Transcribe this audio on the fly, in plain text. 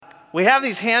We have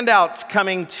these handouts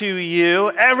coming to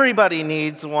you. Everybody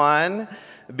needs one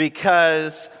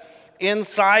because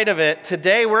inside of it,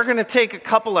 today we're going to take a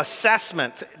couple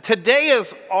assessments. Today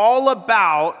is all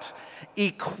about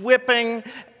equipping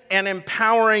and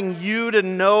empowering you to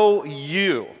know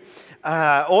you.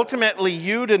 Ultimately,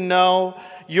 you to know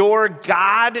your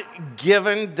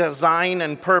God-given design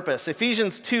and purpose.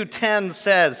 Ephesians 2:10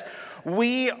 says,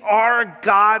 we are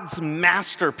God's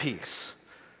masterpiece.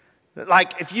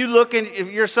 Like if you look at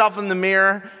yourself in the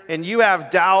mirror and you have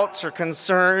doubts or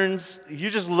concerns, you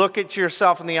just look at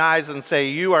yourself in the eyes and say,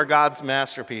 you are God's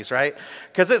masterpiece, right?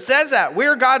 Because it says that.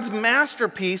 We're God's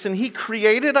masterpiece and He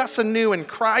created us anew in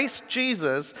Christ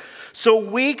Jesus so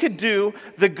we could do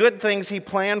the good things He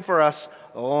planned for us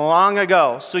long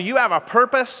ago. So you have a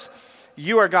purpose,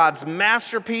 you are God's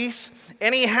masterpiece,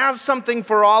 and He has something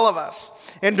for all of us.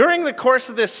 And during the course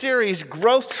of this series,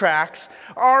 Growth Tracks,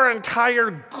 our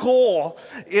entire goal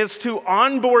is to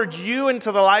onboard you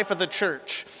into the life of the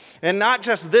church. And not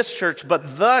just this church,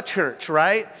 but the church,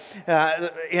 right?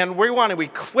 And we want to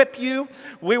equip you.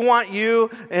 We want you,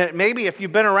 maybe if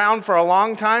you've been around for a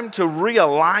long time, to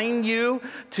realign you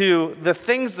to the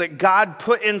things that God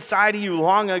put inside of you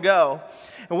long ago.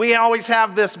 And we always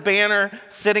have this banner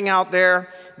sitting out there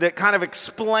that kind of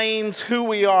explains who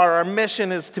we are. Our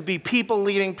mission is to be people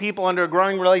leading people into a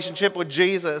growing relationship with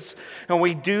Jesus. And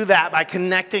we do that by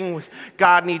connecting with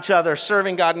God and each other,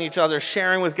 serving God and each other,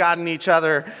 sharing with God and each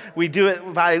other. We do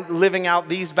it by living out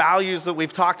these values that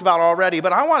we've talked about already.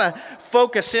 But I want to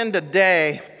focus in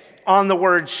today on the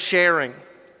word sharing.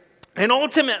 And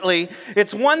ultimately,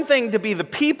 it's one thing to be the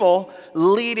people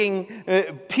leading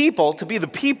people, to be the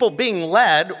people being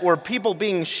led or people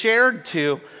being shared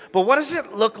to. But what does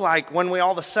it look like when we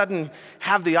all of a sudden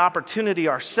have the opportunity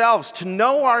ourselves to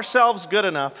know ourselves good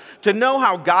enough, to know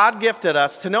how God gifted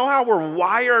us, to know how we're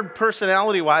wired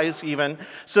personality-wise even,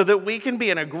 so that we can be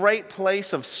in a great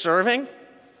place of serving,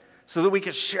 so that we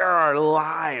can share our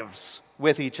lives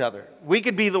with each other. We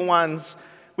could be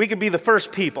the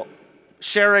first people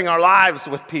sharing our lives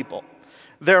with people,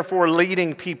 therefore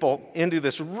leading people into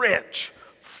this rich,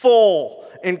 full,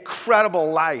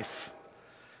 incredible life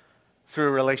through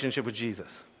a relationship with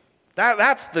Jesus.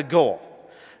 That's the goal.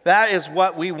 That is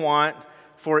what we want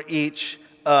for each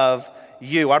of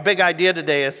you. Our big idea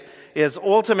today is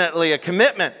ultimately a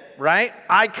commitment, right?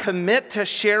 I commit to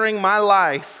sharing my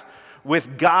life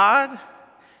with God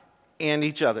and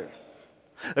each other.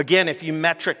 Again, if you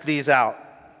metric these out,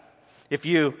 if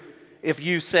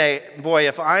you say, boy,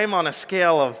 if I'm on a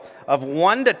scale of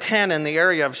 1 to 10 in the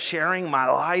area of sharing my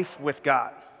life with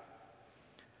God,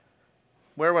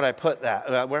 where would I put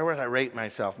that? Where would I rate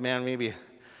myself? Man, maybe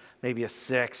a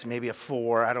 6, maybe a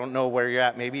 4. I don't know where you're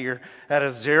at. Maybe you're at a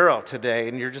 0 today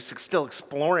and you're just still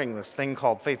exploring this thing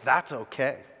called faith. That's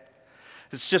okay.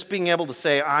 It's just being able to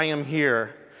say, I am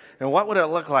here. And what would it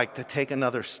look like to take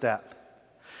another step?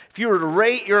 If you were to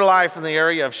rate your life in the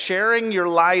area of sharing your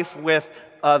life with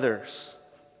others,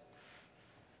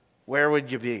 where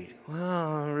would you be? Well,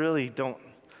 I really don't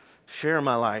share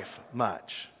my life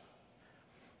much.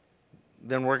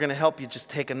 Then we're going to help you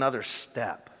just take another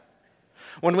step.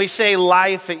 When we say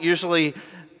life, it usually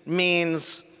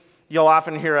means, you'll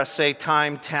often hear us say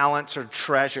time, talents, or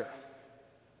treasure.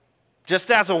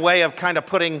 Just as a way of kind of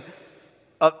putting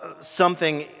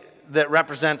something that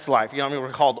represents life. You know what I mean?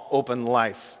 We're called open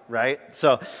life, right?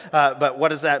 So, but what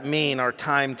does that mean? Our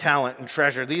time, talent, and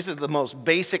treasure. These are the most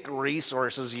basic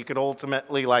resources you could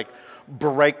ultimately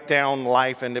break down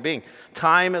life into being.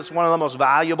 Time is one of the most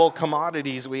valuable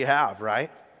commodities we have, right?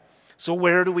 So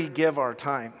where do we give our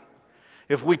time?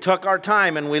 If we took our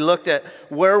time and we looked at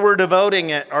where we're devoting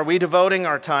it, are we devoting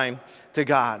our time to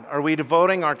God? Are we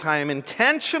devoting our time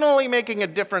intentionally making a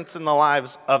difference in the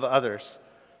lives of others?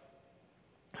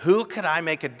 Who could I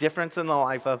make a difference in the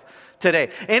life of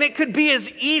today? And it could be as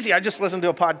easy. I just listened to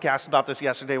a podcast about this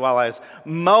yesterday while I was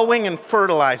mowing and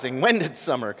fertilizing. When did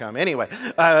summer come? Anyway,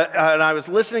 and I was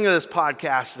listening to this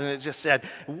podcast, and it just said,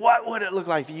 what would it look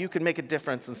like if you could make a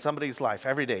difference in somebody's life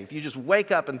every day? If you just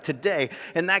wake up and today,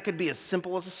 and that could be as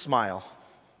simple as a smile.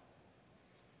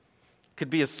 It could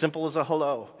be as simple as a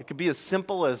hello. It could be as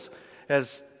simple as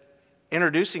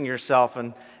introducing yourself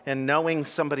and knowing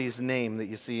somebody's name that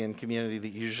you see in community that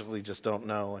you usually just don't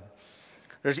know. And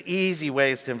there's easy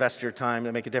ways to invest your time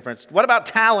to make a difference. What about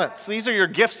talents? These are your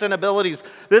gifts and abilities.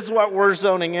 This is what we're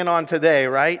zoning in on today,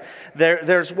 right?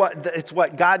 It's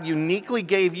what God uniquely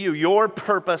gave you, your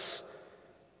purpose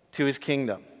to His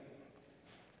kingdom.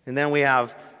 And then we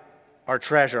have our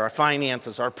treasure, our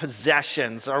finances, our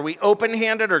possessions. Are we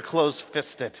open-handed or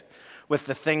closed-fisted with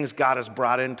the things God has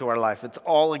brought into our life? It's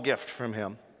all a gift from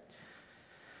Him.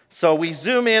 So we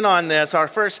zoom in on this. Our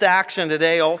first action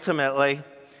today, ultimately,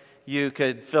 you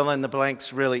could fill in the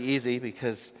blanks really easy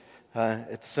because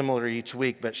it's similar each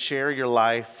week, but share your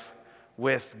life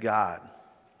with God.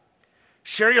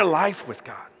 Share your life with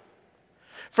God.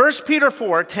 1 Peter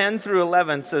 4, 10 through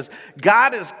 11 says,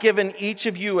 God has given each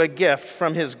of you a gift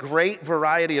from his great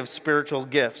variety of spiritual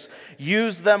gifts.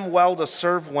 Use them well to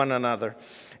serve one another.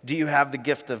 Do you have the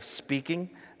gift of speaking?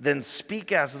 Then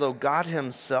speak as though God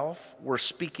himself were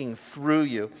speaking through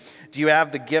you. Do you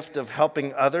have the gift of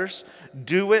helping others?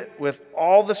 Do it with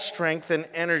all the strength and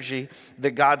energy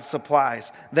that God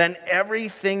supplies. Then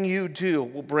everything you do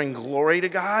will bring glory to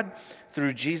God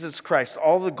through Jesus Christ.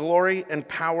 All the glory and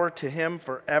power to him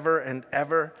forever and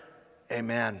ever.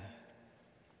 Amen.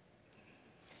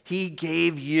 He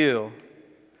gave you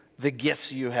the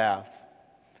gifts you have,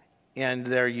 and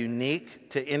they're unique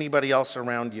to anybody else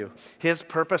around you. His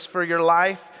purpose for your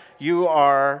life, you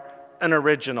are an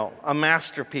original, a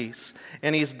masterpiece,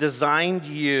 and he's designed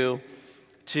you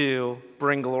to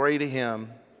bring glory to him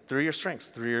through your strengths,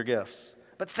 through your gifts.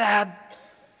 But Thad,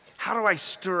 how do I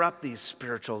stir up these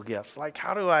spiritual gifts? Like,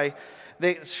 how do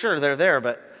sure, they're there,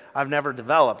 but I've never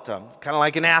developed them. Kind of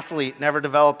like an athlete never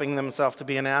developing themselves to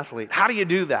be an athlete. How do you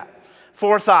do that?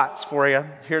 4 thoughts for you.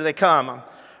 Here they come.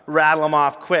 Rattle them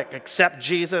off quick. Accept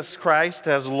Jesus Christ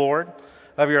as Lord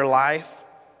of your life.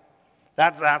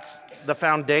 That's the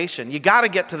foundation. You got to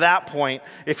get to that point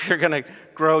if you're going to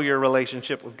grow your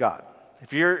relationship with God.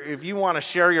 If you want to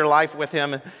share your life with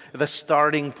him, the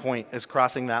starting point is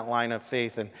crossing that line of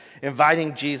faith and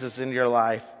inviting Jesus into your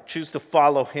life. Choose to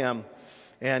follow him,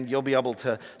 and you'll be able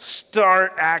to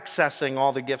start accessing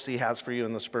all the gifts he has for you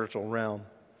in the spiritual realm.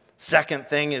 Second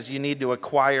thing is you need to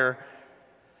acquire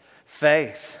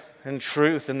faith and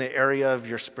truth in the area of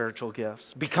your spiritual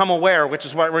gifts. Become aware, which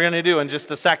is what we're going to do in just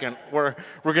a second. We're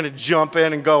going to jump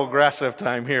in and go aggressive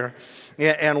time here.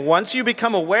 And once you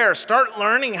become aware, start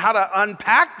learning how to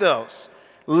unpack those.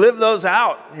 Live those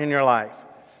out in your life.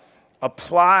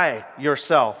 Apply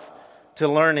yourself to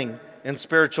learning in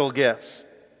spiritual gifts.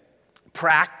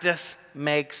 Practice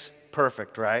makes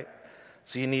perfect, right?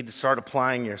 So you need to start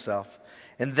applying yourself.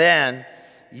 And then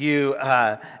you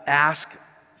ask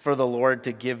for the Lord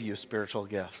to give you spiritual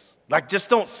gifts. Like,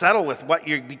 just don't settle with what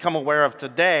you become aware of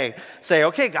today. Say,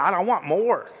 okay, God, I want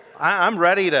more. I'm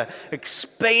ready to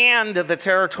expand the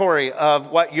territory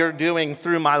of what you're doing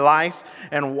through my life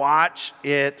and watch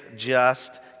it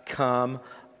just come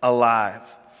alive.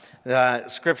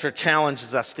 Scripture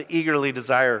challenges us to eagerly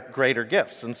desire greater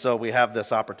gifts, and so we have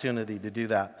this opportunity to do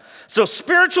that. So,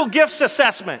 spiritual gifts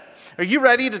assessment. Are you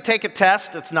ready to take a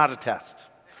test? It's not a test.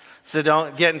 So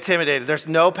don't get intimidated. There's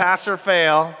no pass or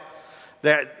fail.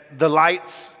 The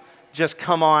lights just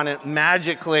come on and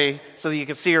magically so that you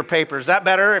can see your paper. Is that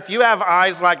better? If you have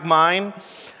eyes like mine,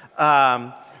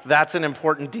 that's an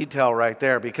important detail right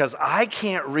there because I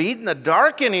can't read in the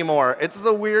dark anymore. It's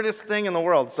the weirdest thing in the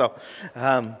world. So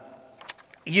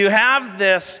you have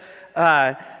this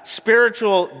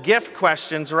spiritual gift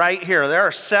questions right here. There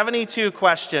are 72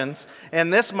 questions,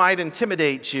 and this might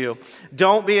intimidate you.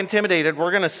 Don't be intimidated. We're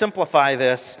going to simplify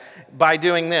this by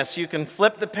doing this. You can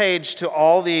flip the page to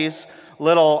all these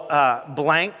little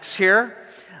blanks here.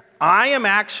 I am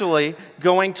actually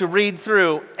going to read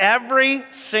through every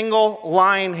single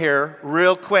line here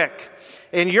real quick,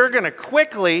 and you're going to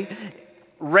quickly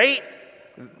rate,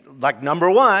 like number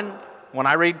 1. When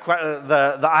I read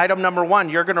the item number 1,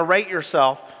 you're going to rate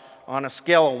yourself on a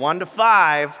scale of 1 to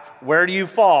 5. Where do you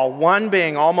fall? 1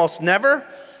 being almost never,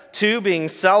 2 being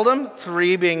seldom,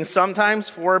 3 being sometimes,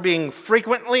 4 being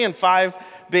frequently, and 5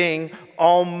 being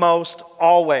almost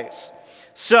always.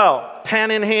 So,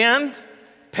 pen in hand,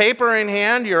 paper in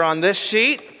hand, you're on this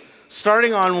sheet.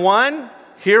 Starting on 1,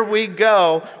 here we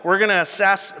go. We're going to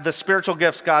assess the spiritual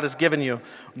gifts God has given you.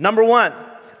 Number 1.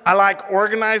 I like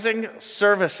organizing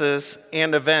services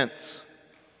and events.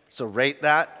 So rate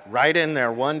that right in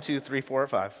there. 1, 2, 3, 4,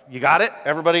 5. You got it?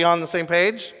 Everybody on the same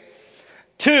page?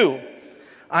 2,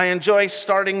 I enjoy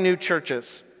starting new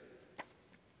churches.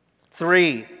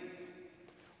 3,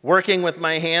 working with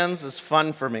my hands is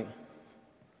fun for me.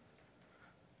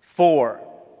 4,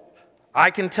 I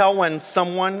can tell when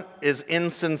someone is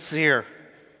insincere.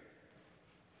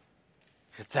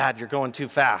 Thad, you're going too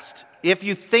fast. If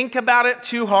you think about it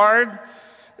too hard,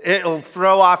 it'll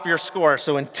throw off your score.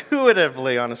 So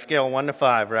intuitively on a scale of 1 to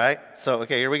 5, right? So,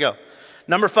 okay, here we go.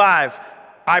 Number 5,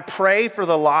 I pray for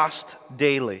the lost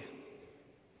daily.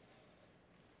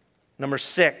 Number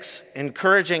 6,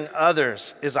 encouraging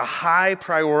others is a high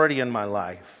priority in my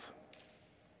life.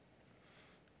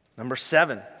 Number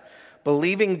 7,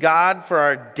 believing God for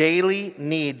our daily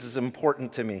needs is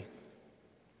important to me.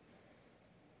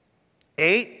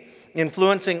 8,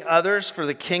 influencing others for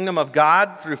the kingdom of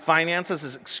God through finances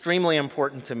is extremely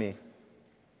important to me.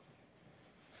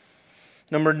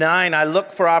 Number 9, I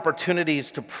look for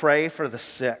opportunities to pray for the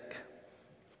sick.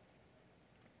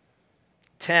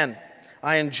 10,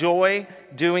 I enjoy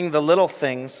doing the little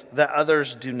things that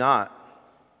others do not.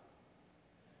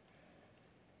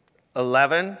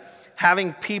 11,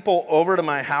 having people over to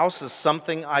my house is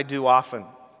something I do often.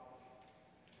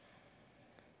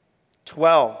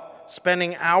 12,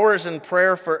 spending hours in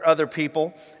prayer for other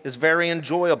people is very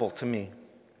enjoyable to me.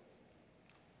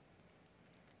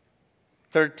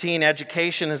 13,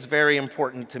 education is very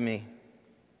important to me.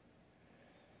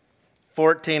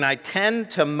 14, I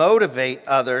tend to motivate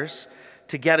others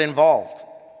to get involved.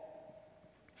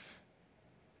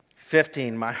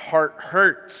 15, my heart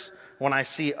hurts when I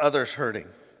see others hurting.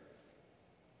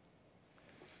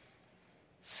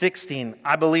 16,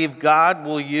 I believe God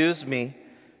will use me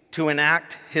to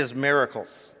enact his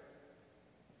miracles.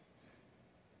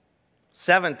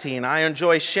 17, I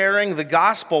enjoy sharing the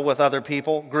gospel with other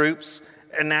people, groups,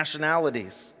 and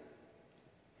nationalities.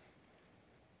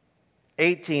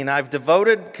 18, I've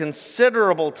devoted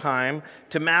considerable time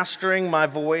to mastering my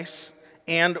voice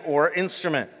and or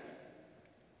instrument.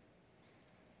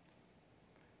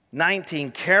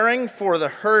 19, caring for the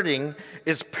hurting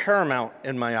is paramount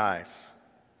in my eyes.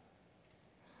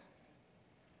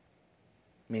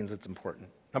 Means it's important.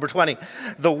 Number 20,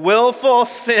 the willful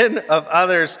sin of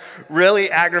others really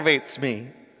aggravates me.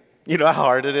 You know how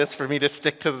hard it is for me to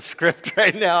stick to the script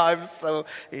right now? I'm so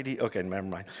AD. Okay, never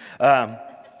mind.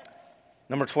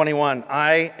 Number 21,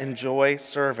 I enjoy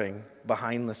serving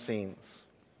behind the scenes.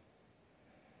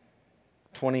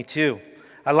 22,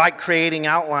 I like creating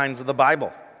outlines of the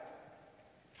Bible.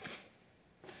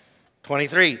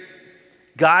 23,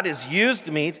 God has used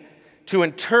me to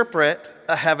interpret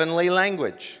a heavenly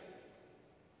language.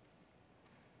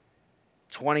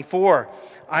 24,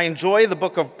 I enjoy the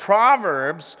book of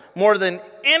Proverbs more than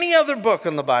any other book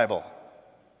in the Bible.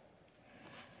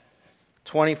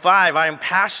 25, I am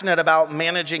passionate about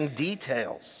managing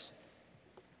details.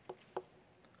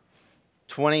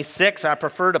 26, I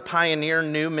prefer to pioneer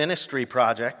new ministry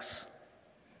projects.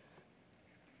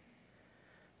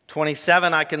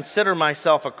 27, I consider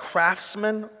myself a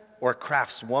craftsman or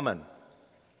craftswoman.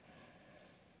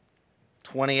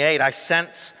 28, I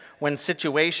sense when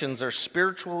situations are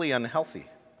spiritually unhealthy.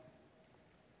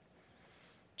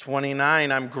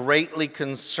 29, I'm greatly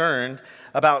concerned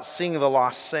about seeing the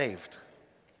lost saved.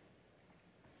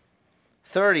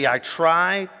 30, I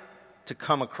try to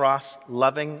come across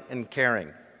loving and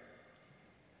caring.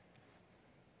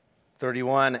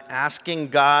 31, asking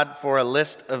God for a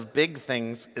list of big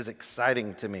things is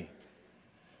exciting to me.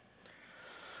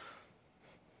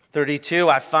 32,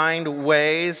 I find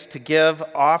ways to give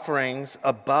offerings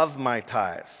above my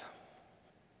tithe.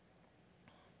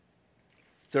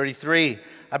 33,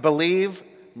 I believe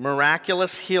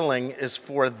miraculous healing is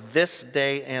for this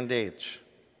day and age.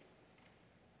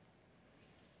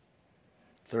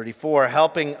 34,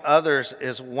 helping others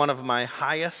is one of my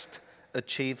highest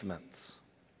achievements.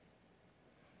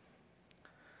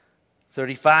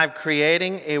 35,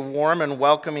 creating a warm and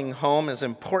welcoming home is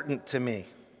important to me.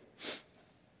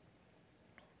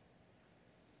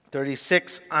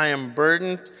 36, I am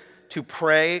burdened to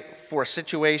pray for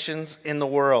situations in the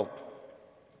world.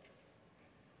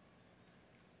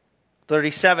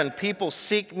 37, people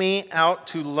seek me out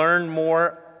to learn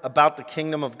more about the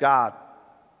kingdom of God.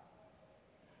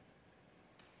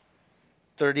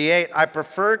 38, I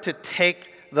prefer to take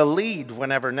the lead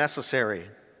whenever necessary.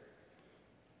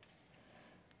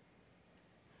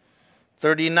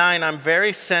 39, I'm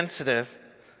very sensitive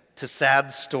to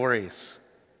sad stories.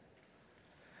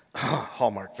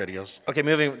 Hallmark videos. Okay,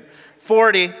 moving.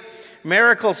 40,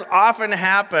 miracles often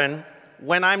happen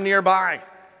when I'm nearby.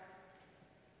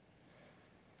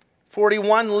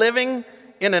 41, living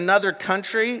in another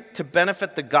country to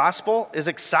benefit the gospel is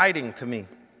exciting to me.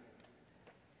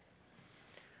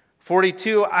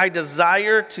 42, I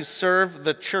desire to serve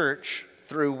the church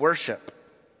through worship.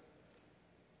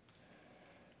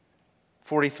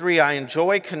 43, I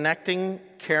enjoy connecting,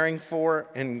 caring for,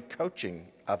 and coaching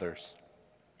others.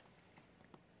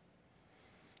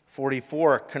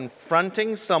 44,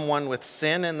 confronting someone with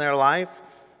sin in their life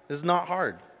is not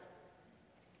hard.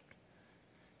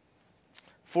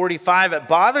 45, it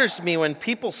bothers me when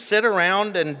people sit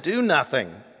around and do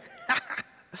nothing.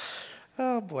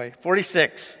 Oh boy.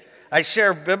 46, I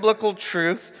share biblical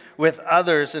truth with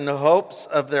others in the hopes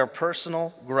of their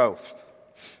personal growth.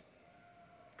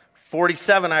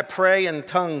 47, I pray in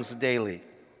tongues daily.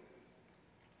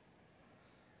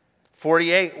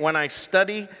 48, when I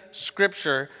study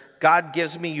Scripture, God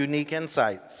gives me unique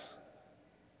insights.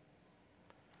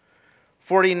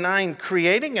 49,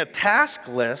 creating a task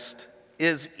list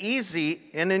is easy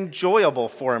and enjoyable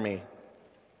for me.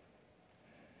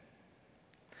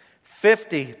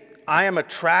 50, I am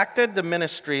attracted to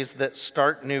ministries that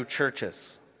start new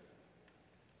churches.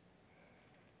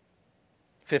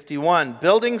 51,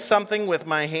 building something with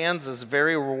my hands is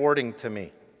very rewarding to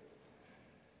me.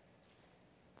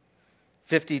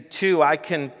 52, I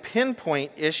can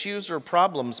pinpoint issues or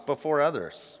problems before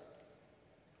others.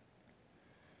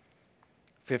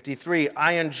 53,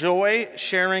 I enjoy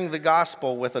sharing the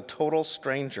gospel with a total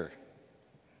stranger.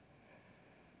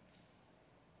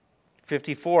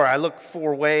 54, I look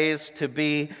for ways to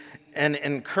be an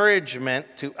encouragement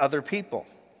to other people.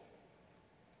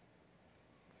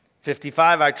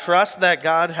 55, I trust that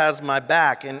God has my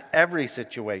back in every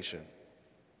situation.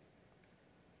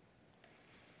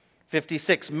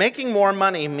 56, making more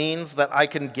money means that I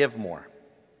can give more.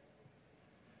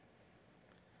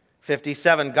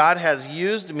 57, God has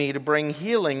used me to bring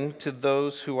healing to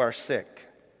those who are sick.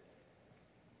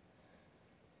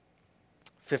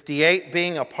 58,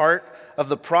 being a part of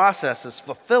the process is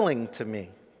fulfilling to me.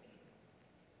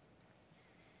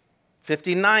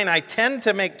 59, I tend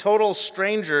to make total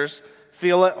strangers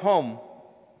feel at home.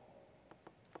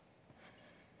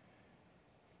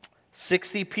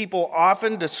 60, people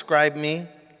often describe me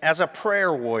as a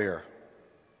prayer warrior.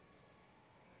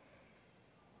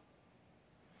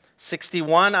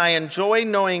 61, I enjoy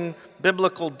knowing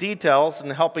biblical details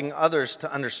and helping others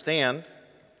to understand.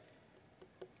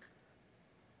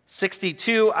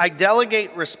 62, I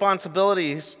delegate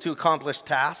responsibilities to accomplish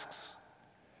tasks.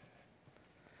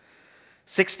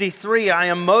 63, I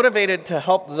am motivated to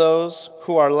help those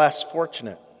who are less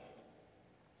fortunate.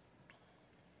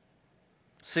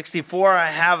 64, I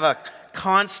have a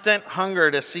constant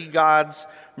hunger to see God's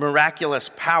miraculous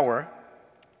power.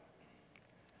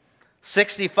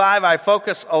 65, I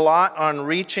focus a lot on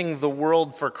reaching the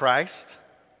world for Christ.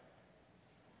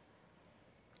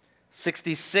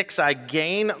 66, I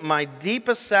gain my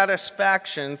deepest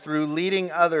satisfaction through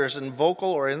leading others in vocal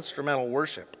or instrumental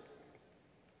worship.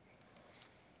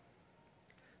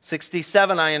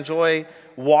 67, I enjoy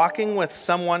walking with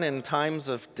someone in times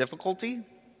of difficulty.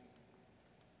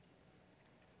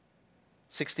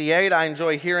 68, I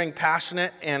enjoy hearing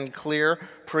passionate and clear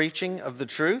preaching of the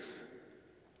truth.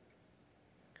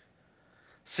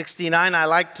 69, I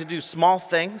like to do small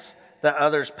things that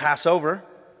others pass over.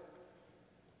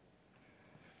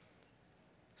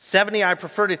 70, I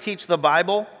prefer to teach the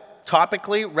Bible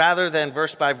topically rather than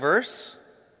verse by verse.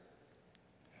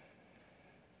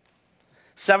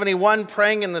 71,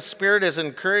 praying in the Spirit is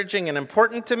encouraging and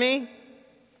important to me.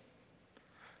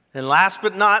 And last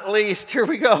but not least, here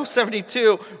we go,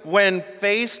 72, when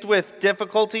faced with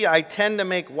difficulty, I tend to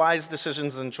make wise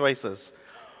decisions and choices.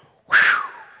 Whew.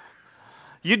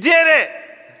 You did it!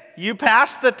 You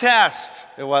passed the test.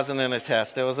 It wasn't a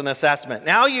test, it was an assessment.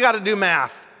 Now you got to do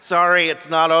math. Sorry, it's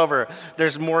not over.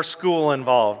 There's more school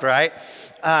involved, right?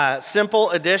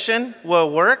 Simple addition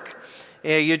will work.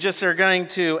 You just are going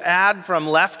to add from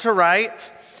left to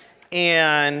right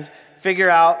and figure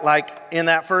out, like in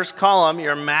that first column,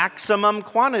 your maximum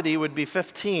quantity would be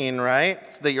 15, right?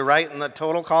 So that you're right in the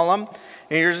total column.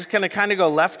 And you're just going to kind of go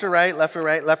left to right, left to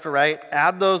right, left to right,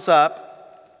 add those up.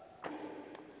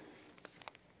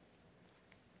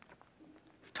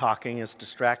 Talking is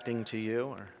distracting to you,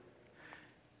 or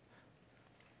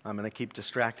I'm going to keep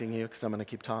distracting you because I'm going to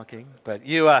keep talking. But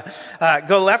you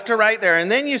go left to right there,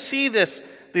 and then you see these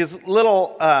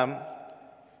little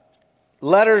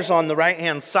letters on the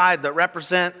right-hand side that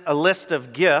represent a list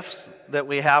of gifts that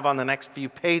we have on the next few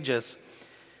pages.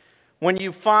 When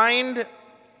you find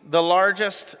the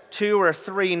largest 2 or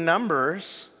 3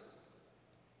 numbers,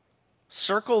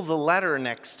 circle the letter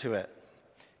next to it,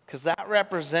 because that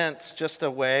represents just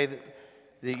a way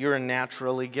that you're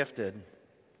naturally gifted.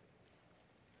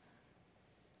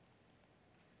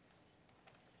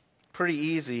 Pretty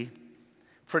easy,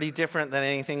 pretty different than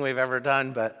anything we've ever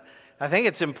done, but I think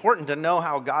it's important to know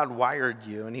how God wired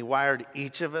you, and He wired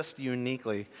each of us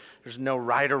uniquely. There's no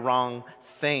right or wrong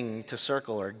thing to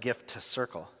circle or gift to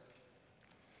circle.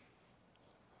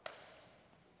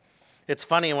 It's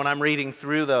funny when I'm reading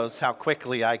through those how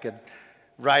quickly I could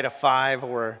write a 5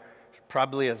 or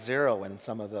probably a 0 in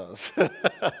some of those.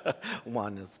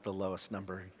 1 is the lowest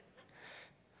number.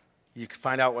 You can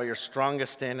find out what you're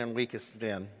strongest in and weakest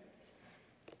in.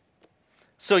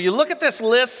 So you look at this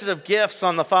list of gifts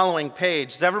on the following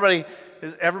page. Does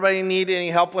everybody need any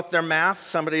help with their math?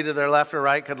 Somebody to their left or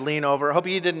right could lean over. I hope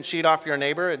you didn't cheat off your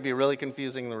neighbor. It'd be really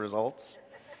confusing, the results.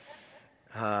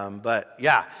 But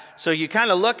yeah, so you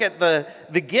kind of look at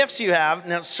the gifts you have.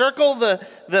 Now circle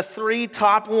the three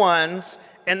top ones,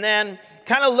 and then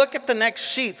kind of look at the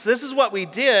next sheets. This is what we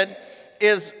did,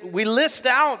 is we list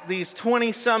out these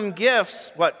 20-some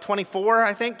gifts, 24,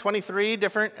 I think, 23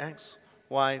 different, X,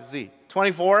 Y, Z,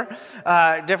 24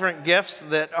 different gifts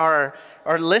that are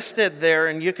listed there,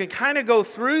 and you can kind of go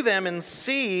through them and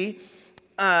see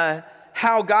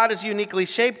how God has uniquely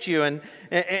shaped you, and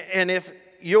if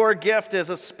your gift is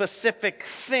a specific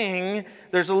thing,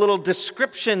 there's a little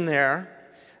description there.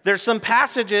 There's some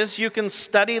passages you can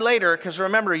study later, because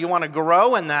remember, you want to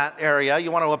grow in that area.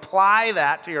 You want to apply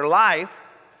that to your life.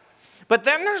 But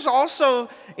then there's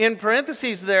also, in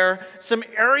parentheses there, some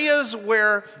areas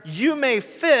where you may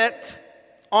fit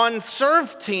on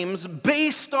serve teams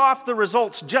based off the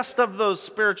results just of those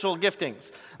spiritual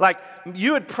giftings. Like,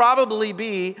 you would probably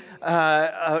be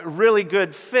a really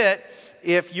good fit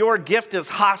if your gift is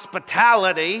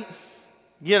hospitality,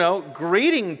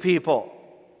 greeting people.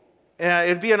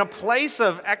 It'd be in a place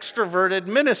of extroverted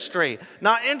ministry,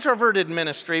 not introverted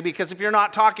ministry, because if you're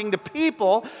not talking to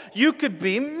people, you could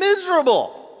be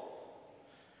miserable,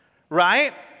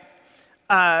 right?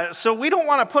 So we don't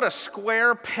want to put a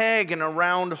square peg in a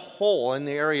round hole in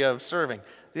the area of serving.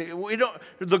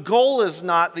 The goal is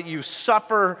not that you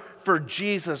suffer for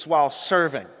Jesus while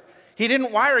serving. He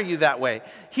didn't wire you that way.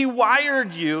 He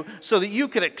wired you so that you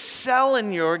could excel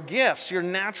in your gifts, your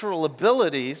natural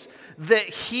abilities that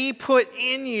He put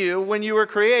in you when you were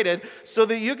created, so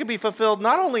that you could be fulfilled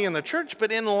not only in the church,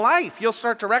 but in life. You'll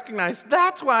start to recognize,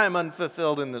 that's why I'm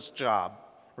unfulfilled in this job,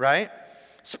 right?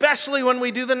 Especially when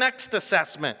we do the next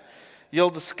assessment. You'll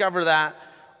discover that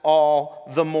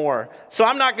all the more. So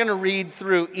I'm not going to read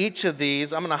through each of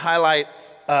these. I'm going to highlight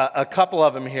a couple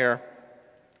of them here.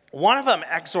 One of them,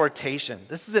 exhortation.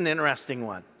 This is an interesting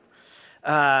one.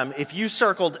 If you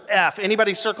circled F,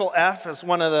 anybody circle F as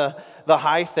one of the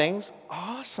high things?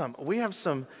 Awesome. We have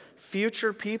some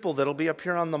future people that'll be up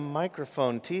here on the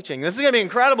microphone teaching. This is going to be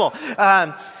incredible.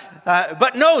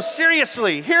 But no,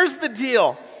 seriously, here's the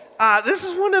deal. This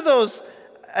is one of those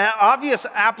obvious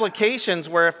applications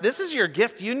where if this is your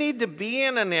gift, you need to be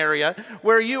in an area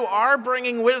where you are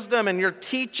bringing wisdom and you're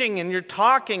teaching and you're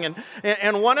talking.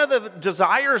 And one of the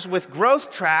desires with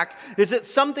Growth Track is it's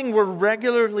something we're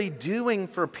regularly doing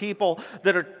for people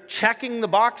that are checking the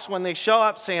box when they show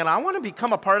up saying, I want to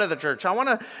become a part of the church. I want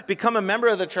to become a member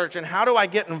of the church. And how do I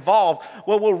get involved?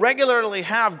 Well, we'll regularly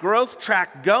have Growth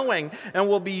Track going, and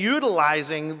we'll be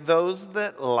utilizing those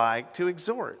that like to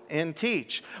exhort and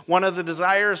teach. One of the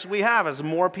desires we have is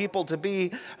more people to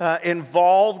be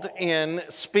involved in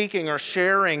speaking or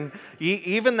sharing.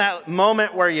 Even that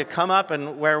moment where you come up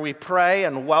and where we pray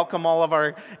and welcome all of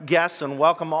our guests and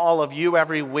welcome all of you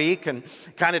every week and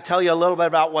kind of tell you a little bit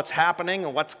about what's happening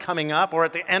and what's coming up. Or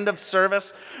at the end of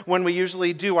service when we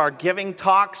usually do our giving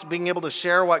talks, being able to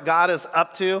share what God is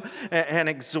up to and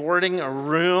exhorting a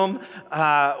room.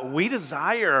 We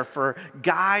desire for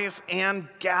guys and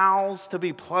gals to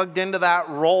be plugged into that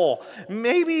role.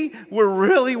 Maybe we're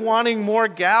really wanting more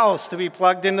gals to be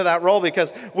plugged into that role,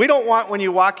 because we don't want, when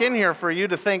you walk in here, for you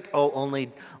to think, oh,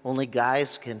 only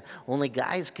guys can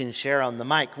share on the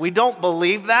mic. We don't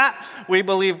believe that. We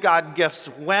believe God gifts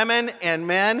women and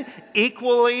men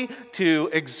equally to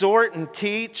exhort and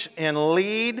teach and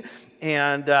lead.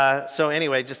 And so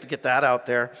anyway, just to get that out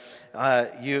there,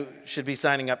 you should be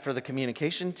signing up for the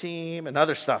communication team and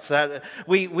other stuff.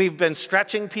 We've been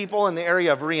stretching people in the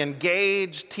area of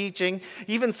re-engage, teaching,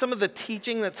 even some of the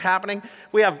teaching that's happening.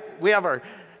 We have our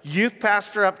youth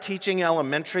pastor up teaching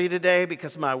elementary today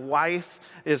because my wife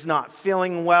is not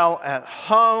feeling well at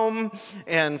home.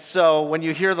 And so when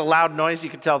you hear the loud noise, you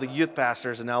can tell the youth pastor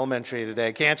is in elementary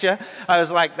today, can't you? I was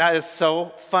like, that is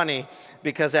so funny,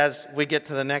 because as we get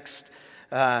to the next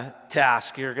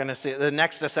task, you're going to see the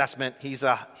next assessment, he's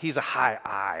a high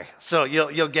I. So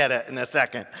you'll get it in a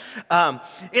second.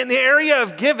 In the area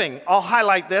of giving, I'll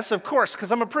highlight this, of course,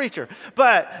 because I'm a preacher,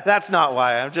 but that's not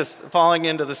why. I'm just falling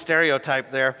into the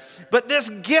stereotype there. But this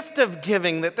gift of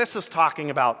giving that this is talking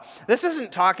about, this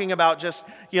isn't talking about just,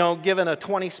 giving a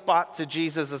 20 spot to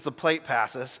Jesus as the plate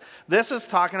passes. This is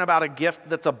talking about a gift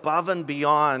that's above and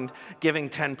beyond giving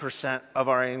 10% of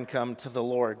our income to the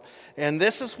Lord. And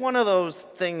this is one of those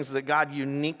things that God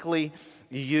uniquely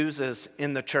uses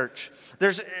in the church.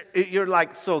 You're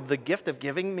like, so the gift of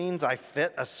giving means I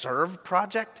fit a serve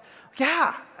project?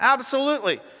 Yeah,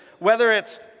 absolutely. Whether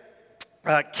it's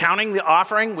counting the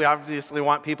offering, we obviously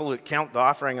want people who count the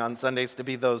offering on Sundays to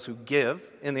be those who give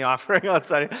in the offering on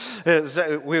Sunday,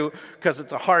 because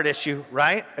it's a hard issue,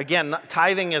 right? Again,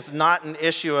 tithing is not an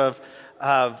issue of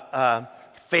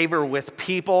favor with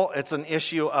people. It's an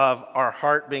issue of our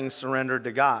heart being surrendered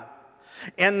to God.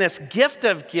 And this gift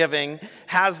of giving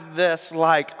has this,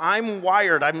 like, I'm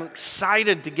wired, I'm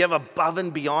excited to give above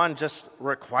and beyond just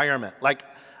requirement. Like,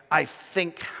 I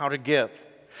think how to give.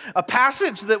 A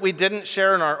passage that we didn't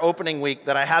share in our opening week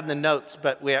that I had in the notes,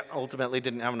 but we ultimately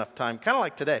didn't have enough time, kind of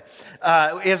like today,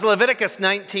 is Leviticus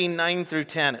 19, 9 through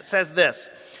 10. It says this: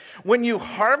 when you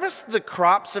harvest the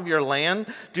crops of your land,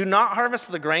 do not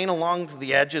harvest the grain along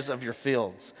the edges of your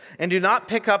fields, and do not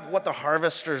pick up what the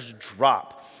harvesters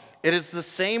drop. It is the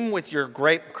same with your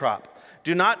grape crop.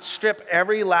 Do not strip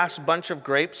every last bunch of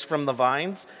grapes from the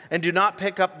vines, and do not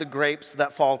pick up the grapes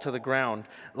that fall to the ground.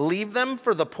 Leave them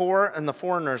for the poor and the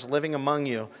foreigners living among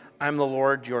you. I am the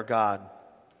Lord your God.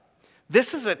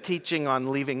 This is a teaching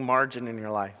on leaving margin in your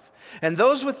life. And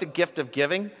those with the gift of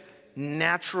giving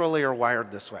naturally are wired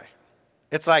this way.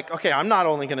 It's like, okay, I'm not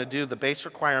only going to do the base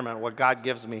requirement of what God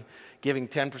gives me, giving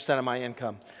 10% of my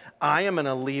income. I am going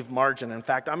to leave margin. In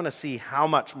fact, I'm going to see how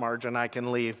much margin I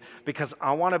can leave because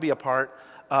I want to be a part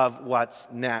of what's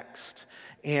next.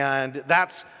 And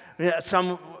that's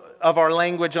some of our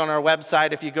language on our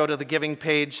website. If you go to the giving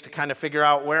page to kind of figure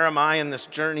out where am I in this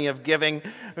journey of giving,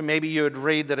 maybe you would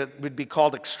read that it would be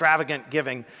called extravagant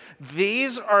giving.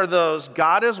 These are those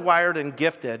God is wired and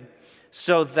gifted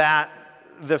so that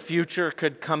the future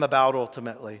could come about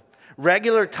ultimately.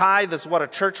 Regular tithe is what a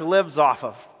church lives off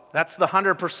of. That's the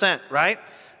 100%, right?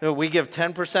 We give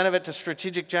 10% of it to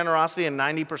strategic generosity and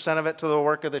 90% of it to the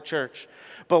work of the church.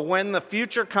 But when the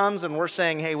future comes and we're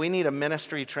saying, hey, we need a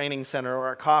ministry training center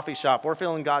or a coffee shop, we're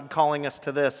feeling God calling us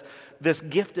to this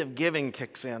gift of giving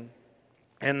kicks in.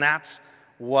 And that's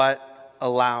what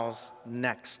allows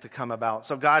next to come about.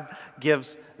 So God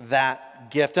gives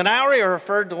that gift. And I already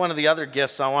referred to one of the other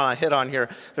gifts I want to hit on here.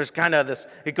 There's kind of this,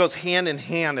 it goes hand in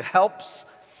hand. It helps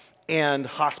and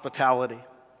hospitality.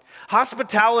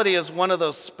 Hospitality is one of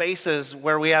those spaces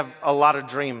where we have a lot of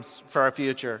dreams for our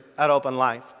future at Open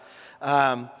Life,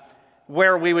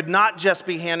 where we would not just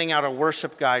be handing out a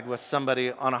worship guide with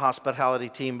somebody on a hospitality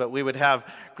team, but we would have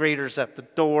greeters at the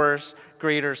doors,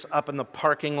 greeters up in the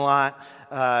parking lot,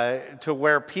 to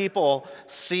where people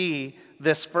see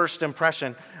this first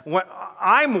impression.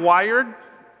 I'm wired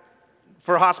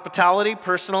for hospitality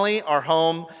personally. Our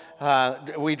home,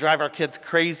 we drive our kids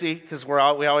crazy because we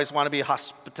always want to be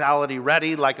hospitality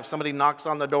ready. Like if somebody knocks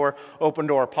on the door, open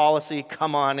door policy,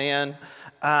 come on in.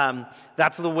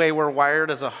 That's the way we're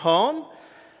wired as a home.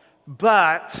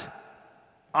 But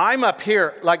I'm up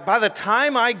here, like by the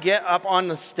time I get up on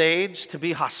the stage to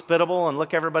be hospitable and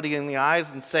look everybody in the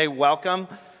eyes and say welcome,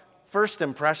 first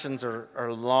impressions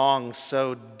are long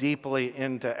so deeply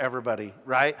into everybody,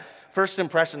 right? First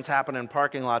impressions happen in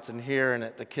parking lots and here and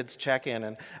at the kids' check-in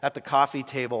and at the coffee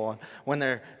table and when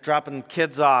they're dropping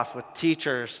kids off with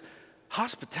teachers.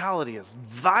 Hospitality is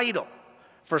vital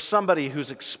for somebody who's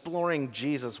exploring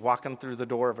Jesus walking through the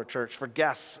door of a church, for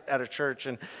guests at a church.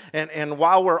 And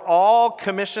while we're all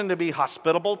commissioned to be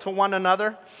hospitable to one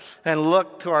another and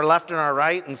look to our left and our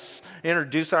right and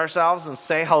introduce ourselves and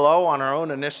say hello on our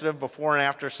own initiative before and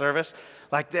after service,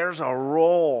 like there's a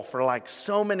role for like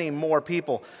so many more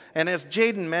people. And as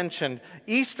Jaden mentioned,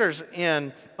 Easter's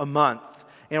in a month.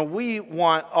 And we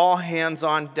want all hands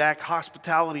on deck,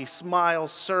 hospitality,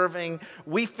 smiles, serving.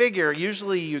 We figure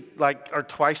usually you are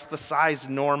twice the size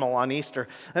normal on Easter.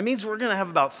 That means we're going to have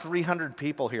about 300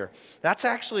 people here. That's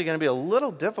actually going to be a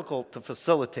little difficult to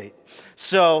facilitate.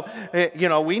 So,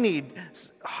 we need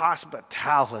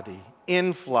hospitality,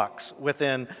 influx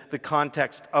within the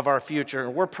context of our future.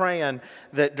 And we're praying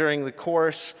that during the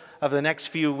course of the next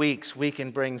few weeks, we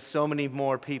can bring so many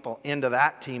more people into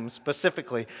that team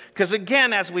specifically. Because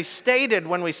again, as we stated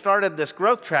when we started this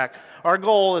growth track, our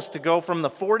goal is to go from the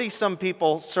 40-some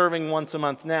people serving once a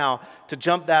month now to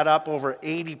jump that up over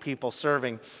 80 people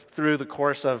serving through the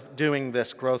course of doing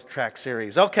this growth track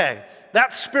series. Okay,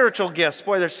 that's spiritual gifts.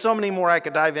 Boy, there's so many more I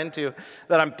could dive into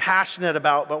that I'm passionate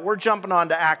about, but we're jumping on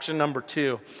to action number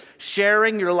 2,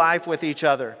 sharing your life with each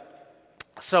other.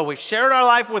 So we've shared our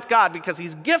life with God because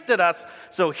He's gifted us.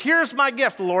 So here's my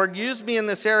gift, Lord. Use me in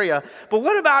this area. But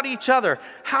what about each other?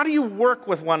 How do you work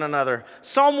with one another?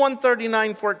 Psalm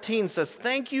 139:14 says,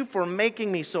 "Thank you for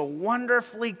making me so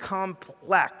wonderfully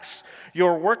complex.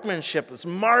 Your workmanship is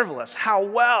marvelous. How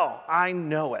well I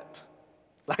know it."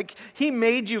 Like He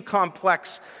made you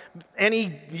complex. And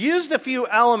He used a few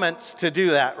elements to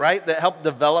do that, right? That help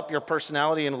develop your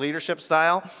personality and leadership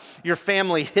style. Your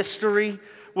family history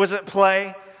was at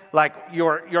play, like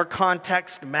your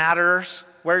context matters,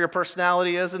 where your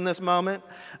personality is in this moment.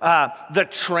 The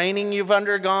training you've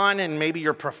undergone and maybe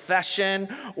your profession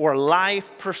or life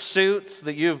pursuits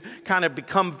that you've kind of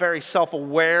become very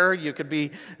self-aware. You could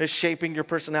be shaping your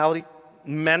personality.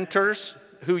 Mentors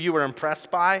who you were impressed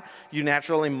by, you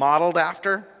naturally modeled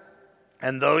after,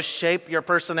 and those shape your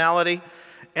personality.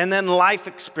 And then life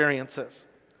experiences.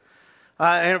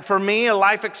 And for me, a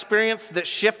life experience that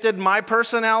shifted my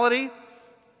personality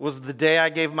was the day I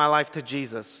gave my life to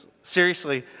Jesus.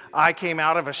 Seriously, I came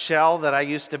out of a shell that I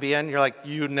used to be in. You're like,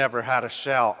 you never had a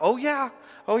shell. Oh yeah,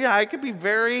 I could be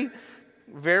very,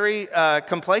 very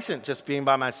complacent just being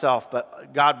by myself,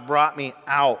 but God brought me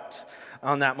out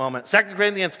on that moment. 2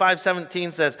 Corinthians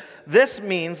 5:17 says, this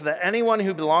means that anyone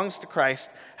who belongs to Christ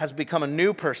has become a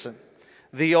new person.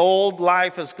 The old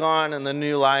life is gone and the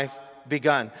new life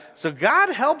begun. So God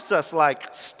helps us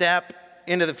like step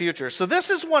into the future. So this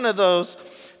is one of those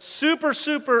super,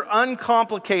 super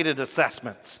uncomplicated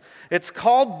assessments. It's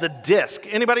called the DISC.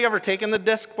 Anybody ever taken the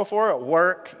DISC before at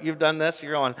work? You've done this.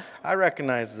 You're going, I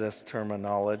recognize this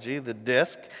terminology, the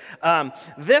DISC.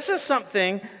 This is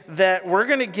something that we're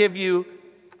going to give you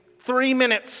 3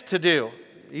 minutes to do.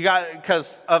 You got,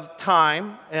 because of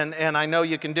time, and I know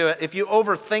you can do it. If you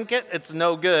overthink it, it's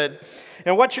no good.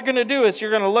 And what you're going to do is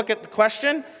you're going to look at the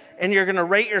question, and you're going to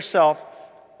rate yourself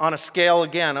on a scale,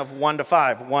 again, of 1 to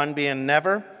 5. 1 being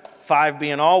never, 5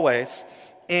 being always.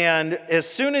 And as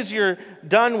soon as you're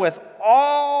done with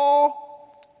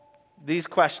all these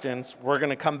questions, we're going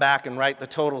to come back and write the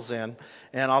totals in,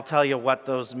 and I'll tell you what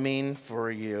those mean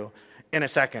for you in a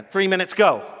second. 3 minutes,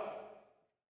 go.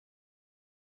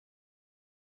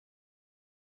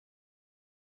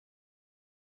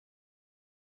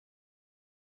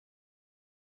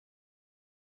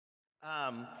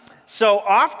 So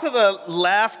off to the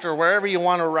left or wherever you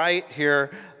want to write here,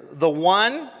 the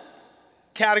 1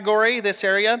 category, this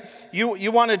area,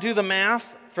 you want to do the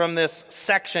math from this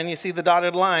section. You see the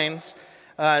dotted lines.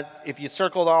 If you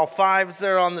circled all 5s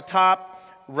there on the top,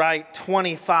 write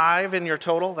 25 in your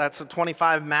total. That's a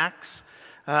 25 max.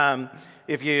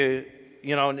 If you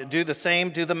do the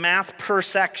same, do the math per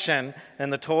section,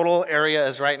 and the total area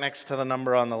is right next to the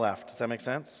number on the left. Does that make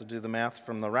sense? So do the math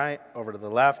from the right over to the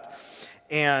left.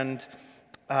 And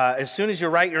as soon as you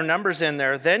write your numbers in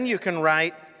there, then you can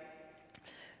write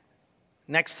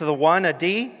next to the 1 a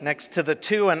D, next to the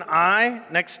 2 an I,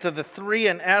 next to the 3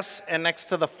 an S, and next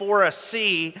to the 4 a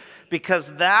C,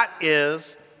 because that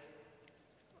is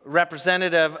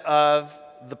representative of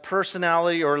the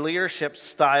personality or leadership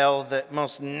style that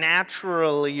most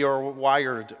naturally you're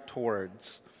wired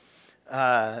towards.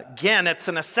 Again, it's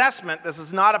an assessment. This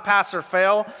is not a pass or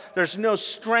fail. There's no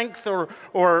strength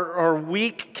or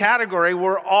weak category.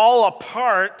 We're all a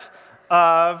part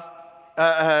of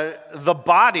the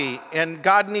body, and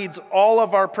God needs all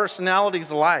of our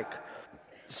personalities alike.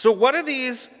 So what do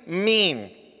these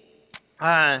mean?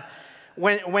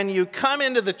 When you come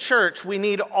into the church, we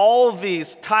need all of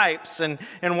these types, and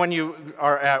when you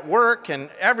are at work and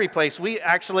every place, we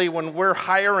actually, when we're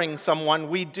hiring someone,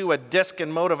 we do a DISC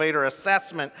and motivator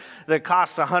assessment that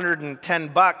costs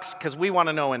 $110 because we want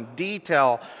to know in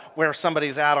detail where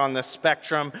somebody's at on this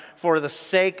spectrum for the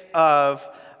sake of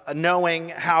knowing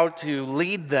how to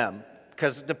lead them,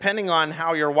 because depending on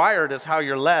how you're wired is how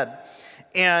you're led.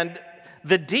 And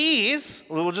the D's,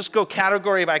 we'll just go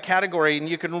category by category, and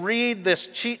you can read this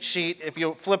cheat sheet if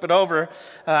you flip it over,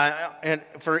 and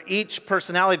for each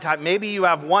personality type. Maybe you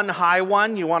have one high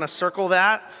one, you want to circle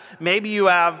that. Maybe you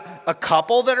have a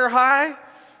couple that are high,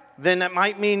 then that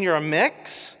might mean you're a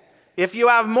mix. If you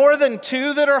have more than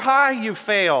 2 that are high, you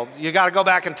failed. You got to go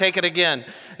back and take it again.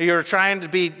 You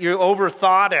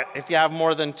overthought it. If you have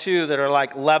more than 2 that are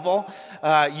like level,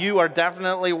 you are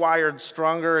definitely wired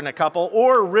stronger in a couple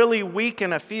or really weak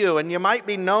in a few. And you might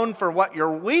be known for what you're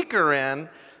weaker in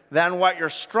than what you're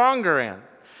stronger in.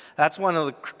 That's one of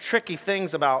the tricky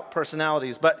things about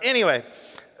personalities. But anyway,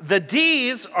 the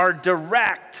D's are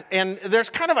direct. And there's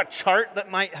kind of a chart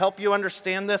that might help you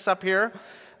understand this up here.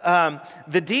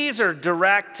 The D's are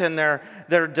direct, and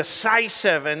they're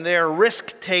decisive, and they're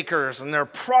risk takers, and they're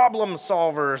problem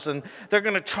solvers, and they're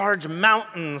going to charge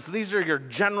mountains. These are your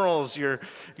generals, your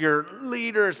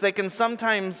leaders. They can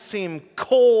sometimes seem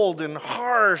cold and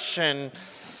harsh and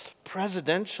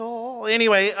presidential.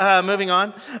 Anyway, moving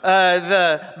on.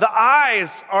 The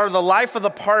I's are the life of the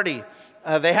party.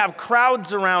 They have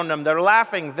crowds around them. They're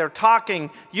laughing. They're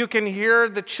talking. You can hear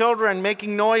the children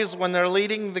making noise when they're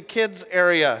leading the kids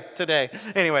area today.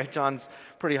 Anyway, John's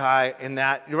pretty high in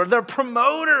that. They're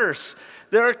promoters.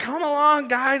 They're, come along,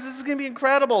 guys. This is going to be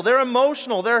incredible. They're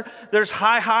emotional. There's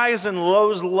high highs and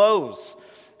lows lows.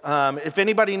 If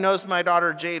anybody knows my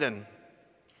daughter, Jaden,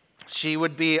 She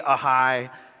would be a high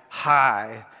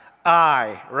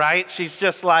I, right? She's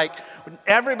just like,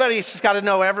 she's got to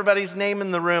know everybody's name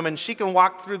in the room, and she can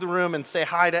walk through the room and say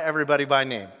hi to everybody by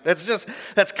name.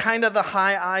 That's kind of the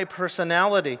high I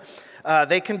personality.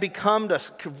 They can become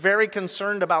very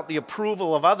concerned about the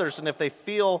approval of others, and if they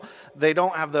feel they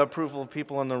don't have the approval of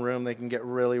people in the room, they can get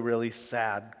really, really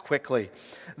sad quickly.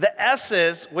 The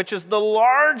S's, which is the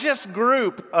largest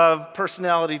group of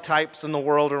personality types in the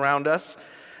world around us,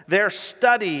 they're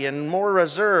steady and more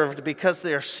reserved because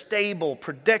they're stable,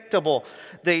 predictable.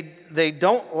 They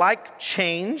don't like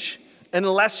change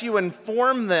unless you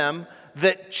inform them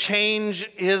that change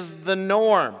is the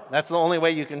norm. That's the only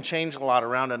way you can change a lot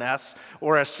around an S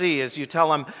or a C is you tell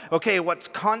them, okay, what's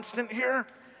constant here?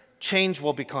 Change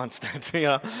will be constant.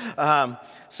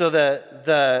 So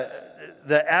the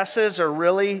S's are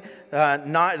really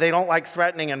they don't like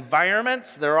threatening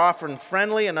environments. They're often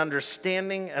friendly and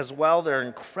understanding as well. They're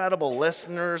incredible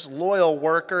listeners, loyal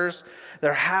workers.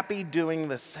 They're happy doing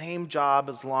the same job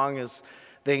as long as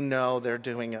they know they're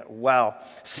doing it well.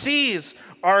 C's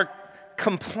are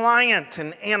compliant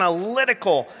and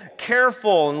analytical,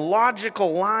 careful and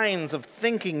logical lines of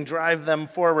thinking drive them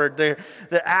forward. The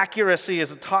accuracy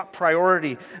is a top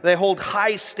priority. They hold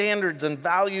high standards and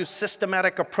value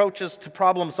systematic approaches to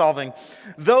problem solving.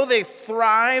 Though they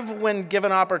thrive when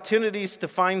given opportunities to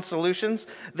find solutions,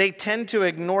 they tend to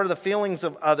ignore the feelings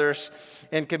of others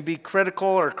and can be critical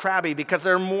or crabby because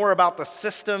they're more about the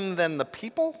system than the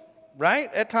people.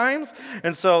 Right, at times?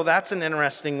 And so that's an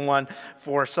interesting one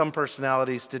for some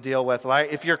personalities to deal with.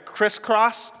 Like if you're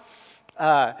crisscross,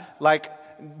 like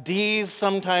D's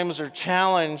sometimes are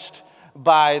challenged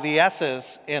by the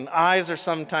S's, and I's are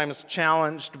sometimes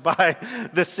challenged by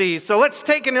the C's. So let's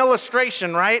take an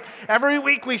illustration, right? Every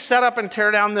week we set up and tear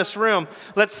down this room.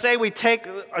 Let's say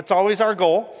it's always our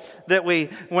goal, that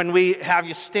when we have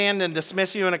you stand and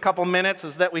dismiss you in a couple minutes,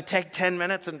 is that we take 10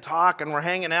 minutes and talk and we're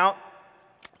hanging out.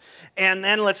 And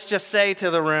then let's just say to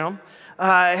the room,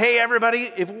 hey, everybody,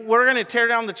 if we're going to tear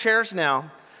down the chairs now,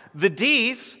 the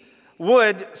D's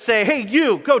would say, hey,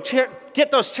 you, go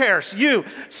get those chairs. You,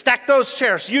 stack those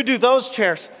chairs. You do those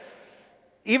chairs.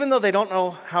 Even though they don't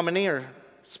know how many are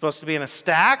supposed to be in a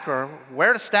stack or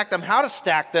where to stack them, how to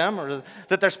stack them, or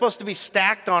that they're supposed to be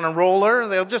stacked on a roller,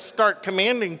 they'll just start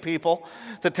commanding people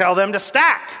to tell them to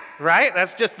stack. Right?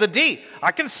 That's just the D.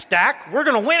 I can stack. We're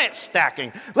going to win at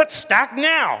stacking. Let's stack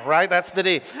now, right? That's the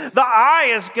D. The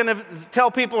I is going to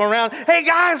tell people around, hey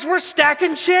guys, we're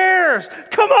stacking chairs.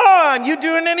 Come on, you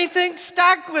doing anything?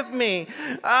 Stack with me.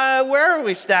 Where are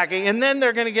we stacking? And then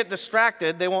they're going to get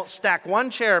distracted. They won't stack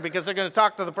one chair because they're going to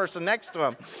talk to the person next to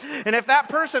them. And if that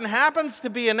person happens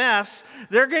to be an S,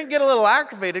 they're going to get a little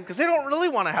aggravated because they don't really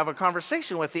want to have a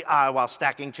conversation with the I while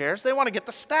stacking chairs. They want to get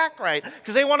the stack right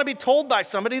because they want to be told by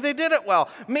somebody they did it well.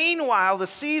 Meanwhile, the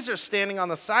C's are standing on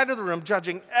the side of the room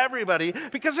judging everybody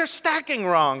because they're stacking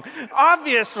wrong.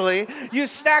 Obviously, you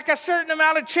stack a certain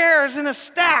amount of chairs in a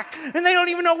stack, and they don't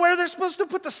even know where they're supposed to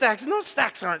put the stacks. And those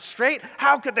stacks aren't straight.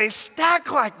 How could they stack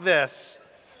like this?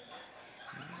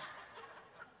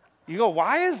 You go,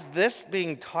 why is this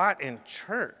being taught in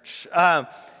church?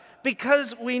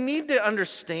 Because we need to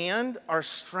understand our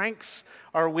strengths,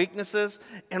 our weaknesses,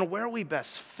 and where we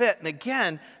best fit. And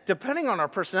again, depending on our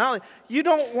personality, you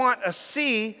don't want a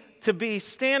C to be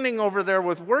standing over there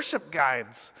with worship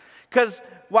guides. Because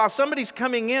while somebody's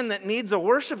coming in that needs a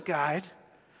worship guide,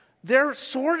 they're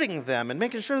sorting them and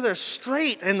making sure they're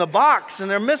straight in the box, and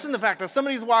they're missing the fact that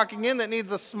somebody's walking in that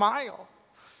needs a smile.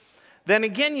 Then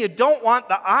again, you don't want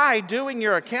the I doing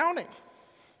your accounting.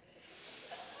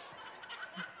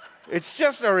 It's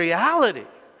just a reality.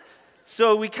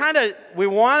 So we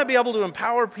want to be able to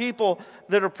empower people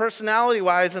that are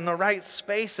personality-wise in the right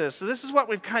spaces. So this is what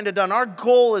we've kind of done. Our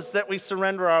goal is that we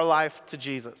surrender our life to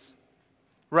Jesus,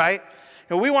 right?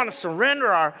 And we want to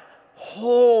surrender our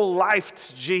whole life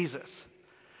to Jesus.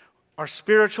 Our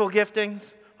spiritual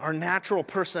giftings, our natural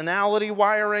personality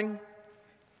wiring.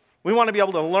 We want to be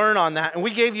able to learn on that. And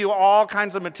we gave you all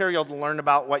kinds of material to learn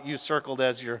about what you circled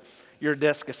as your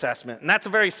DISC assessment. And that's a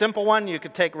very simple one. You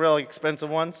could take really expensive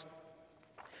ones.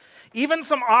 Even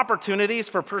some opportunities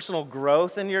for personal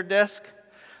growth in your DISC,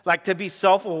 like to be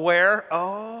self-aware.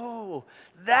 Oh,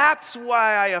 that's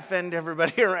why I offend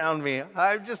everybody around me.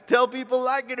 I just tell people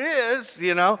like it is,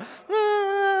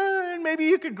 and maybe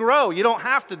you could grow. You don't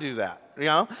have to do that,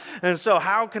 And so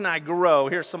how can I grow?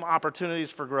 Here's some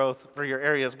opportunities for growth for your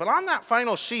areas. But on that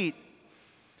final sheet,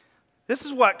 this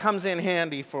is what comes in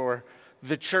handy for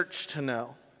the church to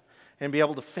know and be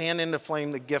able to fan into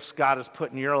flame the gifts God has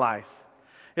put in your life.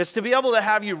 It's to be able to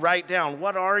have you write down,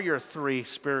 what are your 3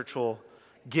 spiritual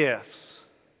gifts?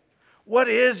 What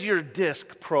is your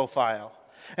disc profile?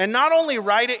 And not only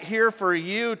write it here for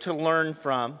you to learn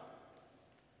from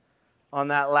on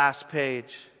that last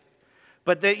page,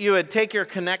 but that you would take your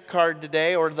Connect card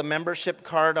today or the membership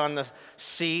card on the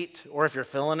seat, or if you're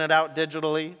filling it out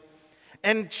digitally,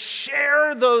 and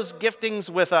share those giftings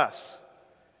with us.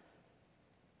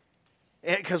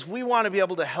 Because we want to be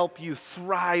able to help you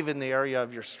thrive in the area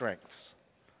of your strengths.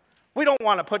 We don't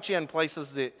want to put you in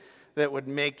places that would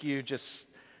make you just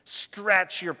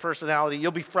stretch your personality,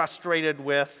 you'll be frustrated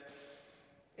with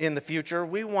in the future.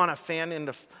 We want to fan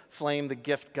into flame the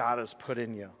gift God has put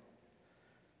in you.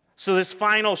 So this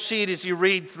final sheet, as you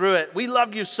read through it, we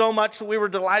loved you so much that we were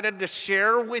delighted to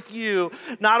share with you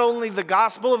not only the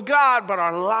gospel of God, but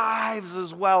our lives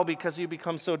as well, because you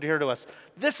become so dear to us.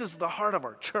 This is the heart of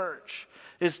our church,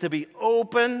 is to be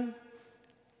open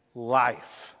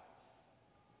life.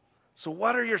 So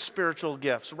what are your spiritual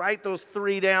gifts? Write those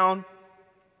 3 down.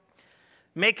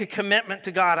 Make a commitment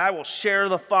to God. I will share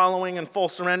the following in full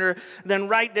surrender. Then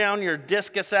write down your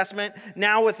DISC assessment.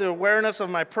 Now, with the awareness of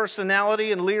my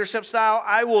personality and leadership style,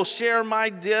 I will share my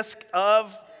DISC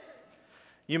of,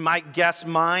 you might guess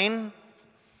mine,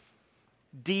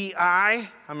 DI.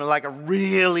 I'm like a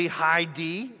really high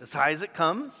D, as high as it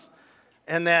comes.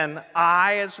 And then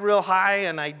I is real high,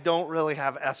 and I don't really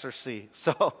have S or C.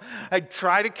 So I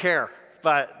try to care,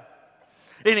 but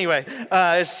anyway,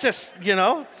 it's just,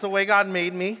 it's the way God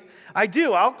made me.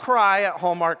 I'll cry at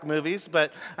Hallmark movies,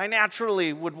 but I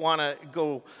naturally would want to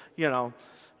go,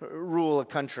 rule a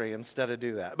country instead of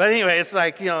do that. But anyway, it's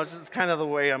like, it's kind of the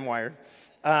way I'm wired.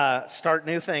 Start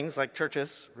new things like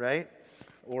churches, right?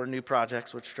 Or new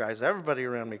projects, which drives everybody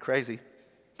around me crazy.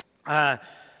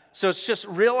 So it's just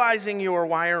realizing your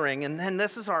wiring, and then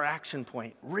this is our action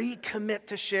point. Recommit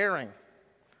to sharing.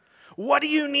 What do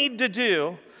you need to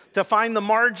do to find the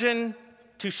margin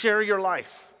to share your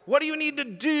life? What do you need to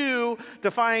do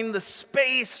to find the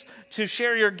space to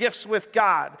share your gifts with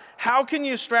God? How can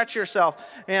you stretch yourself?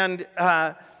 And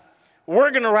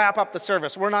we're going to wrap up the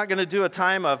service. We're not going to do a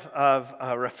time of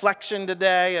reflection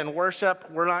today and worship.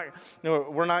 We're not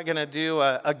going to do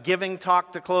a giving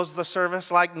talk to close the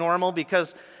service like normal,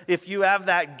 because if you have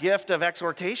that gift of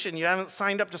exhortation, you haven't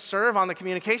signed up to serve on the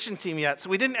communication team yet. So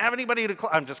we didn't have anybody to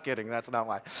I'm just kidding. That's not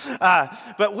why.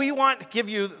 But we want to give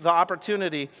you the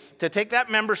opportunity to take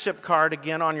that membership card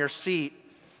again on your seat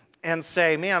and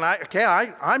say, man,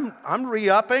 I'm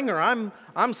re-upping, or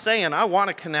I'm saying I want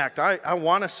to connect. I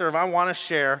want to serve. I want to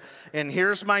share. And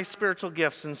here's my spiritual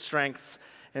gifts and strengths.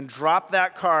 And drop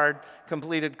that card,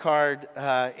 completed card,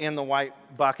 in the white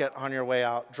bucket on your way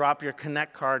out. Drop your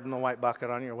Connect card in the white bucket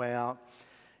on your way out.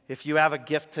 If you have a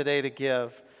gift today to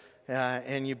give,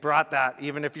 and you brought that,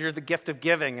 even if you're the gift of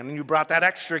giving and you brought that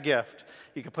extra gift,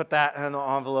 you can put that in the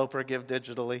envelope or give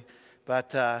digitally.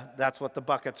 But that's what the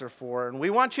buckets are for. And we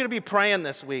want you to be praying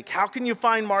this week. How can you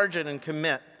find margin and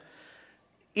commit?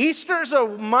 Easter's a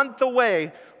month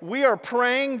away. We are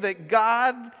praying that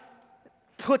God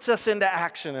puts us into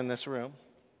action in this room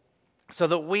so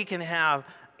that we can have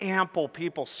ample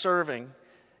people serving,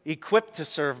 equipped to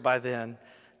serve by then,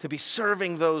 to be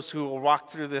serving those who will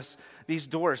walk through these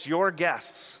doors, your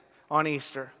guests on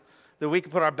Easter, that we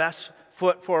can put our best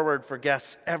foot forward for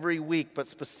guests every week, but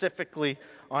specifically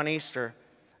on Easter.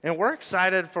 And we're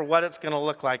excited for what it's going to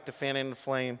look like to fan into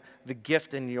flame the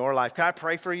gift in your life. Can I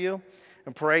pray for you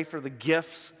and pray for the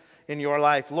gifts in your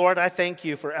life? Lord, I thank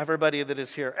you for everybody that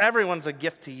is here. Everyone's a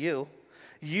gift to you.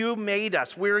 You made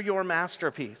us. We're your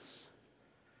masterpiece.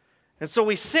 And so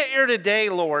we sit here today,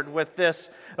 Lord, with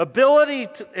this ability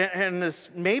and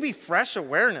this maybe fresh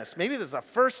awareness. Maybe this is the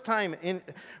first time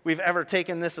we've ever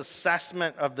taken this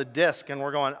assessment of the disc, and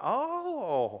we're going,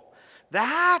 oh,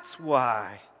 that's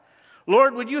why.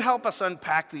 Lord, would you help us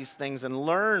unpack these things and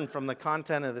learn from the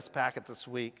content of this packet this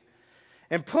week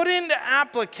and put into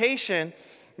application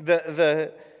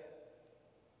the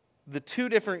 2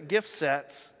 different gift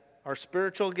sets, our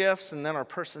spiritual gifts and then our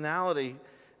personality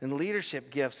and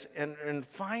leadership gifts, and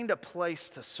find a place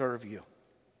to serve you.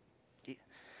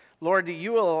 Lord,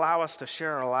 you will allow us to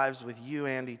share our lives with you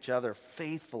and each other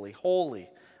faithfully, wholly,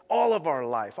 all of our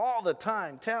life, all the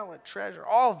time, talent, treasure,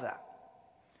 all of that.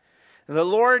 And the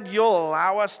Lord, you'll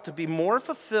allow us to be more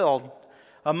fulfilled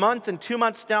a month and 2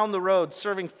 months down the road,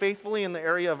 serving faithfully in the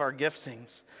area of our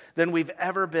giftings than we've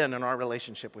ever been in our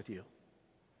relationship with you.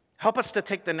 Help us to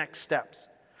take the next steps.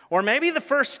 Or maybe the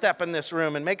first step in this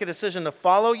room and make a decision to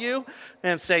follow you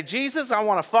and say, Jesus, I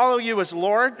want to follow you as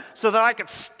Lord so that I could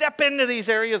step into these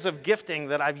areas of gifting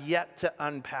that I've yet to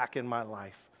unpack in my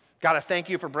life. God, I thank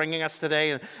you for bringing us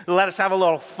today and let us have a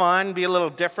little fun, be a little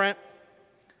different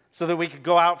so that we could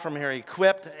go out from here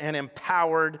equipped and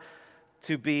empowered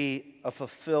to be a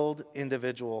fulfilled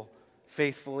individual,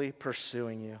 faithfully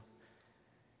pursuing you,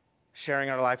 sharing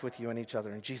our life with you and each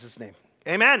other. In Jesus' name,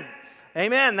 amen.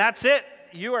 Amen. That's it.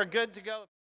 You are good to go.